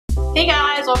Hey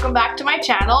guys, welcome back to my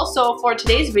channel. So for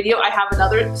today's video, I have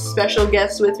another special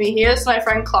guest with me here. It's my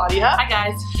friend Claudia. Hi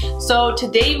guys. So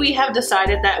today we have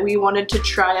decided that we wanted to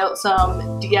try out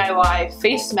some DIY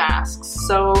face masks.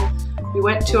 So we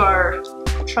went to our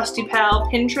trusty pal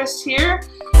Pinterest here.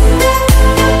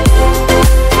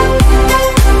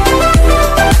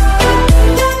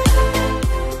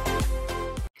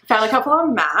 Found a couple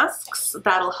of masks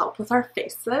that'll help with our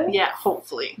faces. Yeah,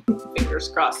 hopefully. Fingers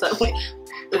crossed that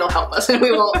it'll help us and we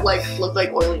won't like look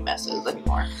like oily messes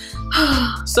anymore.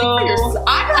 So I'm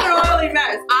not an oily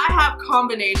mess. I have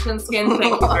combination skin.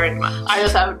 Thank you very much. I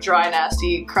just have dry,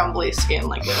 nasty, crumbly skin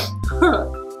like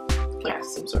some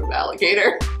sort of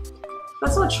alligator.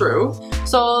 That's not true.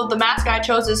 So the mask I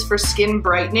chose is for skin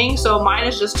brightening. So mine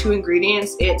is just 2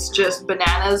 ingredients. It's just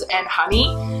bananas and honey.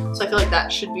 So I feel like that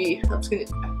should be, I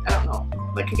don't know,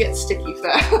 like could get sticky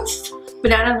fast.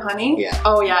 Banana and honey? Yeah.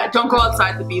 Oh yeah, don't go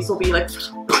outside, the bees will be like,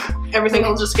 everything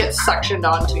will just get suctioned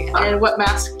onto you. And what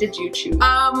mask did you choose?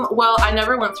 Well, I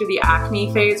never went through the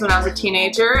acne phase when I was a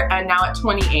teenager, and now at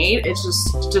 28, it's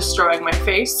just destroying my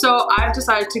face. So I've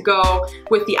decided to go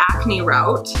with the acne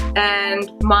route,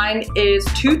 and mine is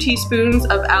 2 teaspoons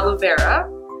of aloe vera,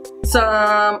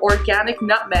 some organic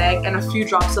nutmeg, and a few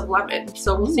drops of lemon.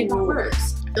 So we'll see what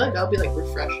works. I feel like that'll be like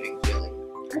refreshing feeling.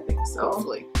 I think so.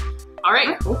 Hopefully. All right.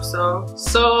 I hope so.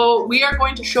 So we are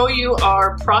going to show you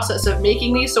our process of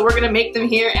making these. So we're going to make them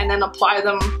here and then apply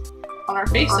them on our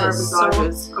faces. On our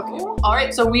visages. So, okay. All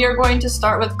right. So we are going to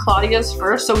start with Claudia's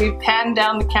first. So we've panned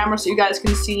down the camera so you guys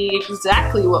can see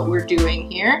exactly what we're doing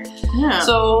here. Yeah.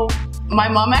 So my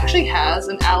mom actually has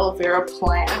an aloe vera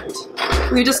plant.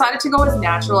 We decided to go as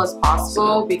natural as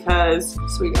possible because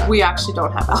we actually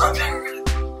don't have aloe vera.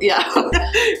 Yeah.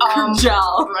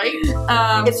 Gel. Right?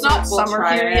 It's not summer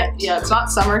here yet. Yeah, it's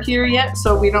not summer here yet,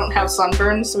 so we don't have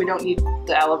sunburn, so we don't need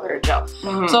the aloe vera gel.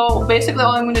 So basically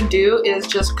all I'm going to do is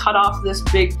just cut off this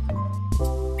big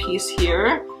piece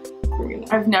here.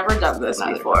 I've never done this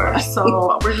before,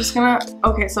 so we're just gonna,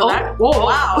 okay, so that, whoa,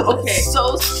 wow, okay.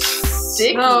 So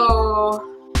sticky. So,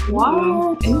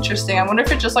 what? Interesting. I wonder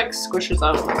if it just like squishes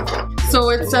out. So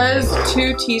it says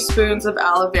 2 teaspoons of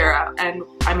aloe vera, and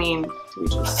I mean,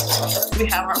 we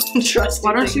have our own trusty.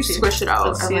 Why don't you thing squish it out?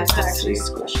 Let's see if it actually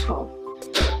squishes.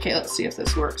 Okay, let's see if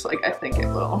this works like I think it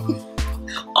will.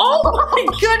 Oh my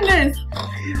goodness!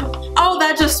 Oh,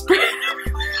 that just sprayed.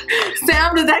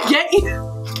 Sam, did that get you?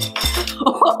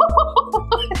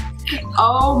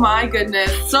 Oh my goodness.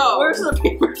 So, where's the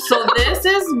paper? So this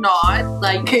is not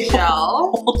like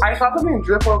gel. I saw something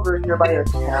drip over here by your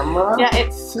camera. Yeah,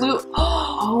 it flew.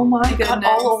 Oh my goodness. Got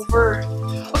all over.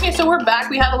 Okay, so we're back.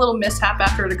 We had a little mishap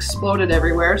after it exploded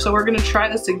everywhere, so we're gonna try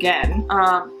this again.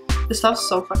 This stuff's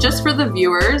so fun. Just for the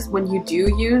viewers, when you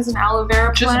do use an aloe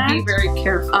vera plant, just be very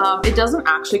careful. It doesn't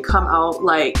actually come out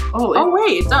like, oh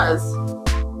wait, it does.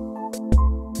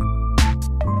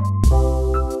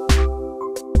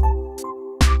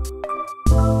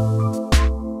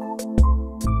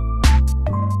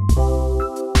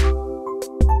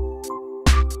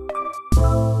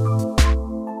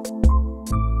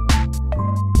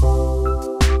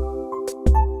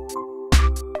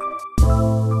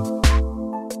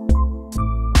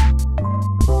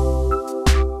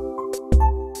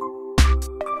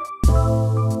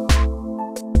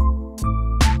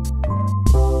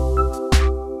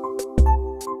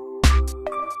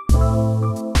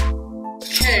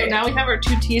 Now we have our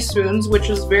 2 teaspoons, which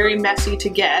was very messy to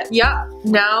get. Yeah,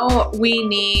 now we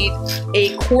need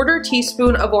a 1/4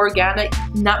 teaspoon of organic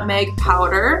nutmeg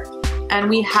powder, and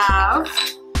we have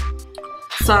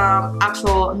some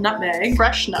actual nutmeg.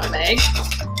 Fresh nutmeg.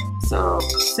 So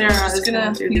Sarah is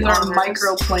gonna do use the our honors.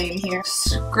 microplane here.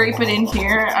 Scrape it in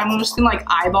here. I'm just gonna like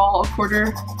eyeball a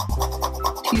 1/4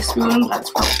 teaspoon.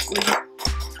 That's probably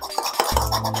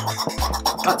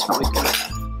good.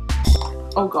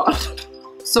 Oh god.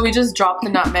 So we just drop the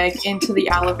nutmeg into the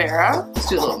aloe vera. Let's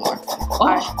do a little more.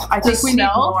 I think we need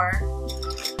smell? more.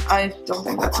 I don't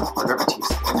think that's a 1/4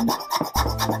 teaspoon.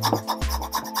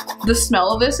 The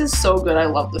smell of this is so good. I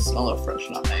love the smell of fresh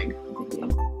nutmeg.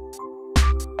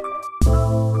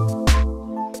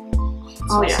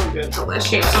 Oh yeah, so good. delicious.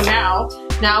 Okay, so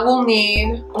now we'll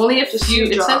need only a few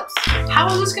drops. How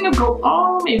is this gonna go?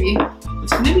 Oh, maybe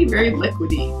it's gonna be very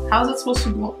liquidy. How is it supposed to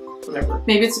go? Whatever.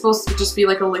 Maybe it's supposed to just be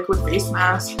like a liquid face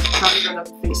mask, not even a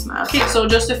face mask. Okay, so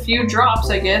just a few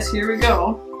drops, I guess. Here we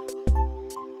go.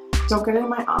 Don't get it in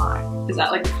my eye. Is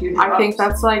that like a few drops? I think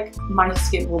that's like my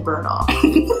skin will burn off.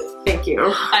 Thank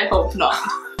you. I hope not.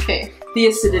 Okay. The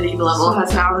acidity level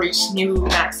has now reached new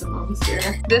maximums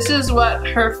here. This is what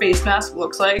her face mask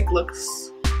looks like.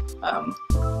 Looks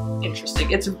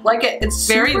interesting. It's like it's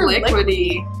Very super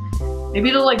liquidy. Maybe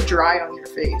it'll like dry on your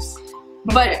face.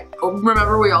 But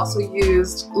remember, we also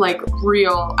used like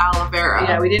real aloe vera.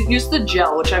 Yeah, we didn't use the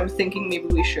gel, which I'm thinking maybe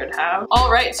we should have.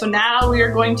 All right, so now we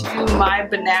are going to do my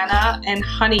banana and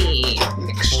honey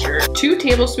mixture. 2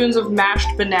 tablespoons of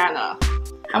mashed banana.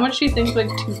 How much do you think? Like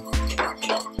 2?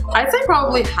 I'd say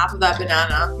probably half of that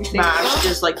banana You think mashed so?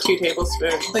 is like 2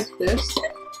 tablespoons. Like this?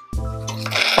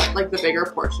 Like the bigger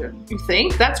portion. You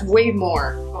think? That's way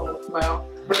more. Oh, wow.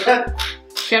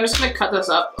 Okay, I'm just gonna cut this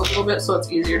up a little bit so it's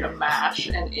easier to mash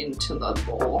and into the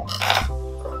bowl.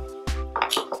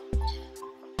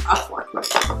 A fork.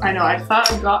 I know, I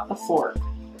thought I got a fork.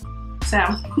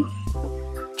 Sam,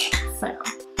 Sam.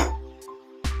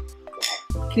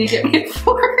 can you get me a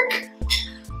fork?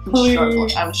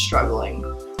 Please. I'm struggling.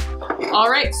 All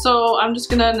right, so I'm just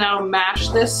gonna now mash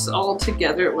this all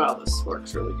together. Wow, this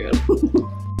fork's really good.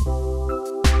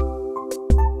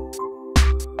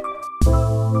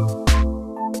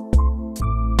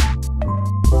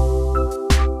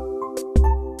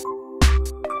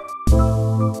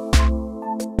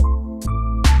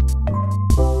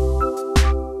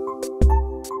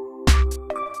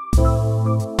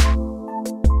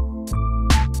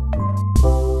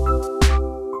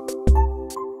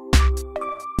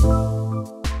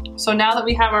 So now that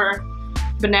we have our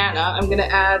banana, I'm gonna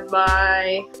add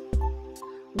my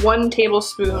 1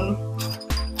 tablespoon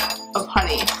of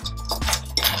honey.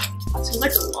 That seems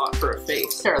like a lot for a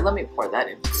face. Sarah, let me pour that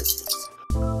into this.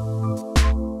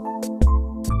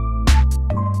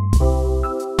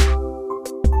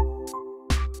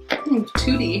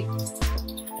 Tootie.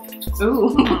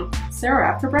 Ooh. Sarah,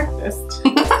 after breakfast.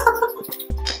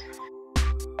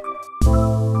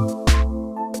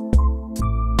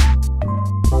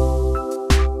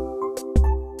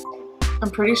 I'm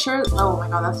pretty sure, oh my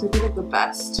god, that's gonna be like the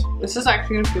best. This is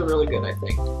actually gonna feel really good, I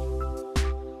think.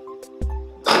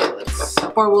 Okay, let's-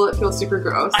 Or will it feel super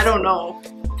gross? I don't know.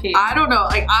 Okay. I don't know,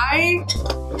 like I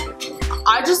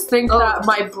just think that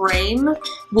my brain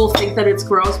will think that it's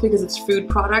gross because it's food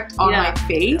product on Yeah. my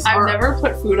face. I've or- never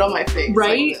put food on my face.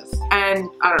 Right? Like this. And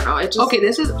I don't know, it just Okay,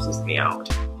 this is grosses me out.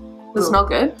 Does Ooh. it smell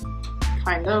good?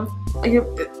 kind of. Like,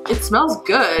 it smells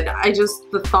good. I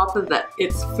just, the thought that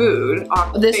it's food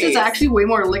on the This face. is actually way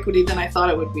more liquidy than I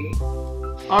thought it would be.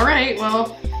 All right,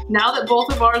 well, now that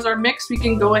both of ours are mixed, we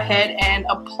can go ahead and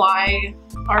apply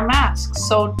our masks.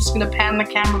 So I'm just gonna pan the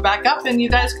camera back up and you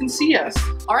guys can see us.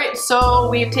 All right, so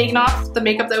we've taken off the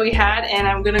makeup that we had and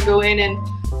I'm gonna go in and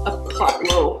apply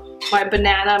my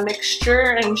banana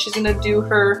mixture, and she's gonna do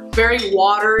her, very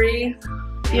watery.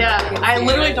 yeah, can I see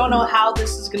literally it. don't know how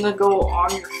this is gonna go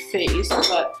on your face,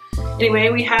 but anyway,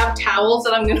 we have towels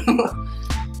that I'm gonna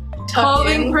tuck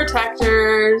Clothing in.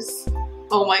 protectors.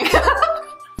 Oh my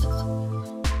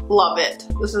god. Love it.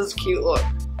 This is a cute look.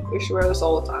 We should wear this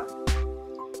all the time.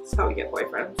 That's how we get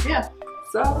boyfriends. Yeah.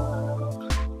 So,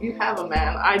 You have a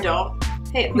man. I don't.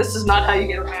 Hey, this is not how you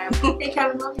get a man. hey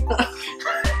Kevin, love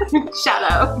you. Shout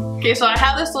out. Okay, so I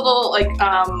have this little like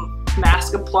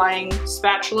mask applying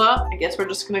spatula. I guess we're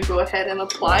just gonna go ahead and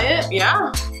apply it.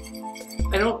 Yeah.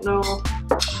 I don't know.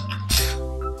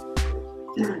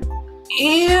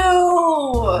 Ew.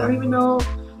 I don't even know.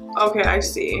 Okay, I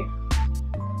see.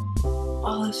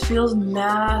 Oh, this feels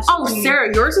nasty. Oh,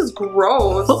 Sarah, yours is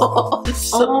gross. It's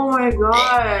so- Oh my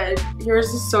god. Yours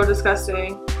is so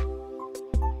disgusting.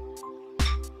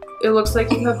 It looks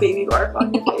like you have baby barf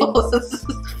on your face.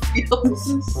 This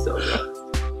is so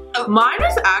gross. Mine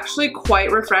is actually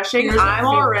quite refreshing. Yours is I'm favorite.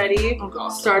 already Oh god.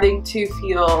 starting to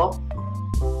feel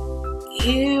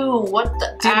Ew, what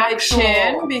the do my actual-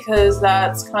 chin because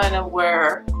that's kind of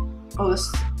where Oh,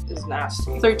 this is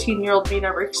nasty. 13-year-old me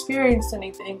never experienced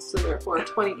anything, so therefore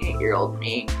 28-year-old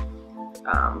me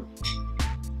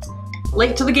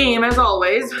late to the game as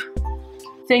always.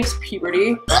 Thanks,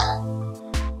 puberty.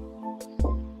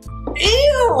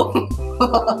 Ew!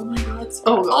 Oh my god.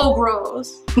 Oh god. Oh,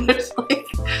 gross. There's like,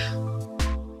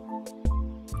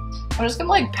 I'm just gonna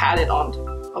like pat it on.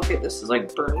 Okay, this is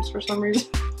like burns for some reason.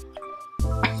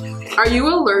 Are you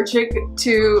allergic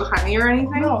to honey or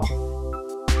anything? No.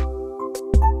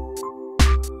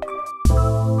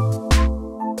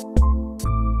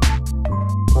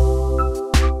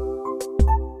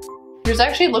 Yours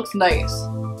actually looks nice.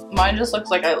 Mine just looks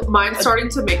like I. Mine's starting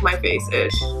to make my face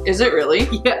itch. Is it really?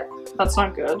 Yeah. That's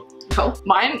not good. No.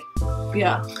 Mine,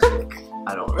 yeah.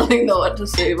 I don't really know what to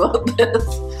say about this.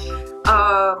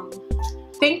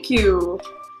 Thank you,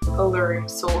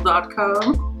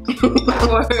 alluringsoul.com.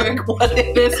 for What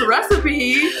is this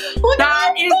recipe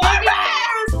that is making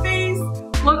Sarah's face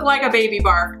look like a baby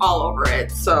barf all over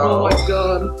it. So Oh my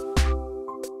god.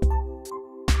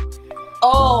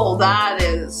 Oh, that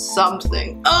is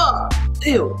something. Oh,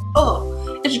 ew.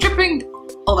 Oh, it's dripping.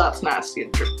 Oh, that's nasty.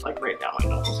 It dripped like right down my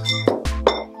nose.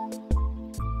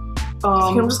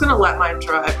 I'm just gonna let mine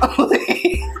dry.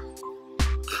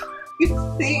 You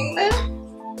seeing this?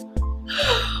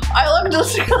 I look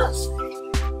disgusting.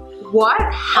 What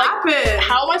happened?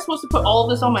 How am I supposed to put all of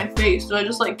this on my face? Do I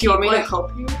just like? Do you want me to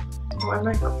help you? Why am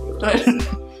I helping you?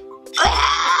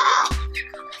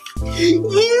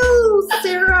 You,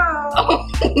 Sarah! Oh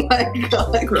my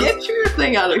god, get your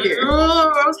thing out of here.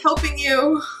 Oh, I was helping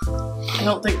you. I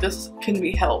don't think this can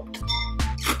be helped.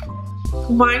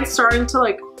 Mine's starting to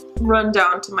like run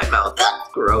down to my mouth. It's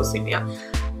grossing me out.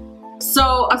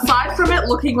 So aside from it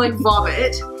looking like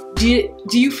vomit,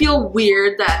 do you feel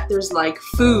weird that there's like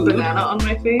food Banana on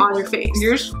my face? on your face?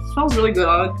 Yours smells really good.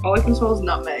 All I can smell is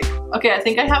nutmeg. Okay, I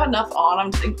think I have enough on.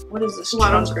 I'm thinking, what is this?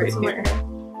 Why don't you right put some here? in your hair?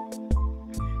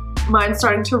 Mine's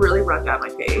starting to really run down my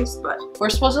face, but We're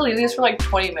supposed to leave these for like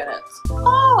 20 minutes.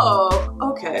 oh,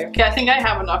 okay. Okay, I think I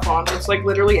have enough on. It's like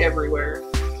literally everywhere.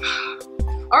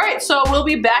 Alright, so we'll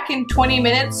be back in 20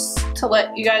 minutes to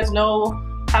let you guys know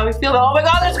how we feel. Oh my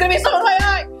god, there's gonna be some in my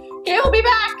eye! Okay, we'll be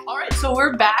back! Alright, so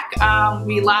we're back.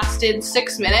 We lasted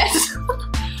 6 minutes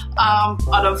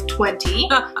out of 20.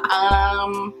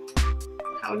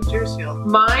 How did yours feel?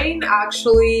 Mine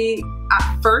actually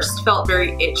at first felt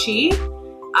very itchy.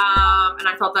 And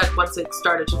I thought that once it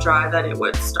started to dry that it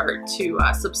would start to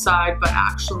subside, but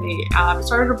actually it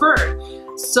started to burn.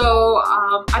 So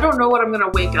I don't know what I'm gonna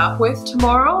wake up with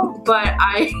tomorrow, but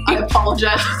I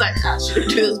apologize because I asked you to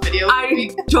do this video. I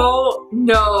don't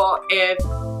know if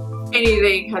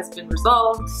anything has been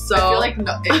resolved, so I feel like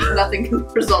nothing can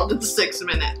be resolved in 6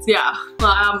 minutes. yeah.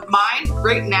 Mine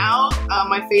right now,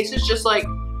 my face is just like,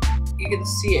 you can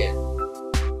see it.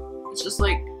 It's just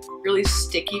like really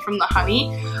sticky from the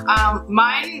honey.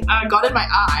 Mine got in my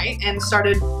eye and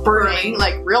started burning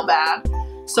like real bad.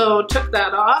 So took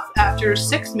that off after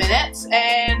 6 minutes,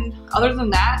 and other than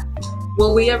that,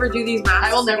 Will we ever do these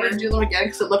masks I will never again? do them again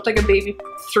because it looked like a baby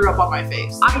threw up on my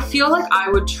face. I feel like I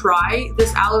would try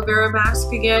this aloe vera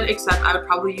mask again, except I would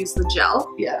probably use the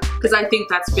gel Yeah. because I think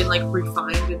that's been like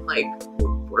refined and like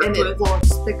worked And with. well,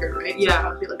 it's thicker, right? Yeah. So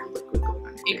it would be like a liquid going on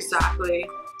your face. Exactly.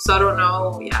 So I don't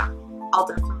know. Yeah, I'll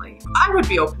definitely. I would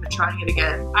be open to trying it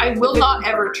again. I will If it not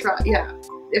didn't ever burn. try. Yeah.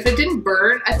 If it didn't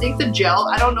burn, I think the gel,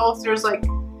 I don't know if there's like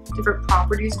different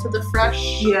properties to the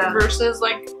fresh Yeah. versus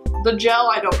like the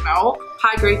gel. I don't know.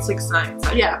 High grade 6 science.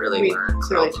 I Yeah, didn't really we learn.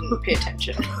 clearly So. didn't pay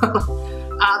attention.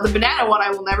 The banana one I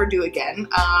will never do again.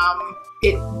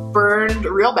 It burned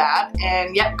real bad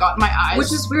and yet got in my eyes.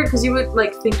 Which is weird because you would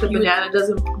like think the You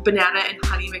would- banana and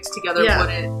honey mixed together Yeah.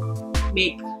 wouldn't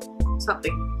make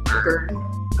something burn. burn.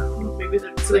 I don't know, maybe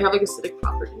there's So they have like acidic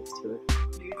properties to it.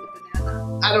 maybe the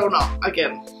banana. I don't know.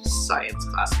 Again, science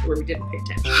class where we didn't pay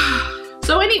attention.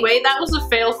 So anyway, that was a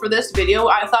fail for this video.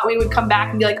 I thought we would come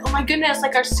back and be like, oh my goodness,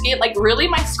 like our skin, like really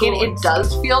my skin, Glowing it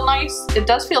does feel nice. It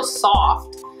does feel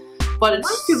soft, but Mine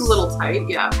it's feels a little tight,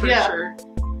 yeah, for Yeah. sure.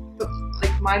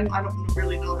 like mine, I don't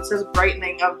really know. It says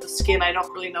brightening of the skin. I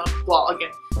don't really know. Well, again,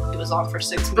 it was on for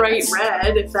 6 Bright minutes.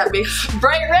 red, if that makes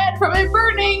Bright red from it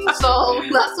burning. So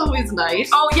that's always nice.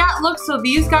 Oh yeah, look, so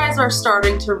these guys are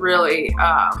starting to really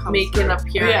make an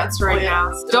appearance Yeah. right Oh,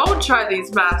 yeah. now. Don't try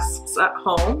these masks at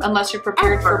home. Unless you're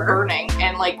prepared for Ever. burning.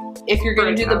 And like, if you're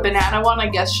gonna do the Breakouts. banana one, I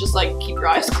guess just like keep your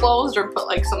eyes closed or put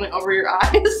like something over your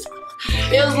eyes.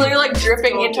 It was literally like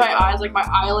dripping Don't into do my that. eyes. Like my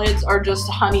eyelids are just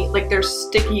honey, like they're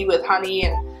sticky with honey,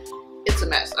 and it's a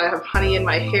mess. I have honey in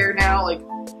my hair now. Like,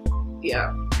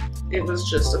 yeah, it was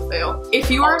just a fail. If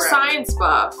you are a All around. science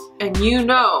buff and you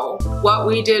know what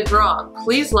we did wrong,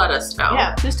 please let us know.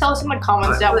 Yeah, please tell us in the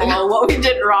comments down below what we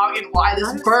did wrong and why this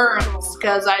Let us burns, know.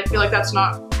 because I feel like that's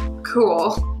not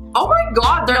Cool. Oh my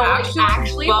god, they're No, like, actually,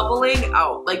 actually- bubbling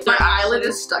out. Like my they're eyelid actually-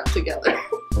 is stuck together.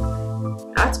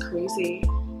 That's crazy.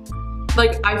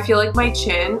 Like, I feel like my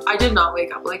chin, I did not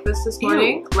wake up like this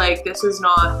morning. Like, this is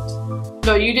not,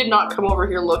 No, you did not come over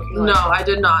here looking like no, I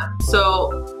did not.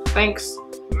 So, thanks,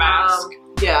 mask.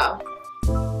 yeah.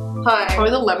 Hi. Probably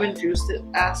the lemon juice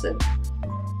acid.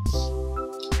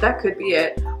 That could be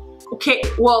it. Okay,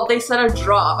 well, they said a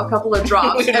couple of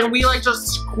drops, Yeah. and we like just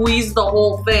squeezed the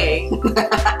whole thing.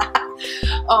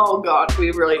 Oh god,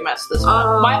 we really messed this up.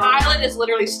 Oh. My eyelid is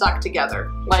literally stuck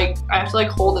together. Like, I have to like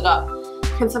hold it up.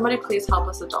 Can somebody please help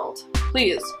us, adult?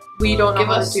 Please. We don't know Give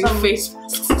how us to do some- face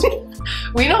masks.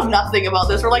 We know nothing about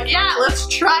this. We're like, yeah, let's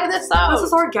try this out. This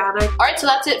is organic. Alright, so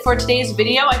that's it for today's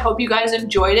video. I hope you guys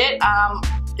enjoyed it.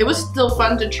 It was still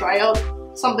fun to try out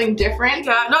something different.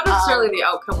 Yeah, not necessarily the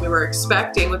outcome we were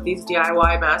expecting with these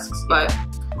DIY masks, but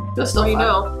Just so you fun.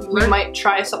 know. We might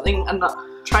try something,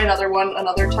 try another one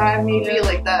another time, maybe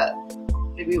like that.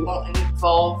 Maybe it won't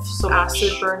involve so much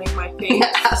acid burning my face.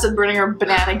 acid burning or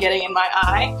banana getting in my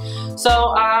eye.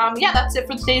 So yeah, that's it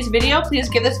for today's video. Please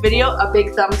give this video a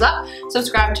big thumbs up,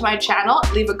 subscribe to my channel,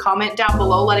 leave a comment down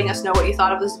below letting us know what you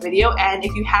thought of this video, and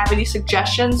if you have any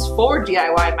suggestions for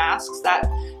DIY masks that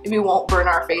maybe won't burn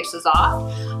our faces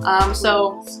off.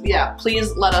 So yeah,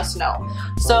 please let us know.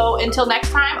 So until next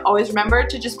time, always remember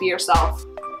to just be yourself.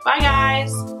 Bye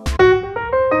guys!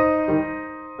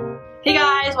 Hey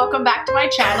guys, welcome back to my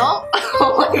channel.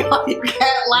 Oh my god, you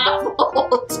can't laugh the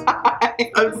whole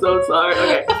time. I'm so sorry.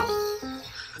 Okay.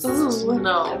 Ooh,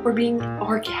 No. we're being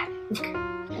organic.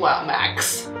 Wow,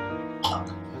 Max.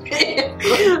 Okay.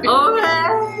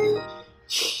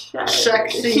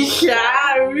 Sexy.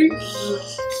 Shark.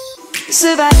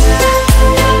 Survive.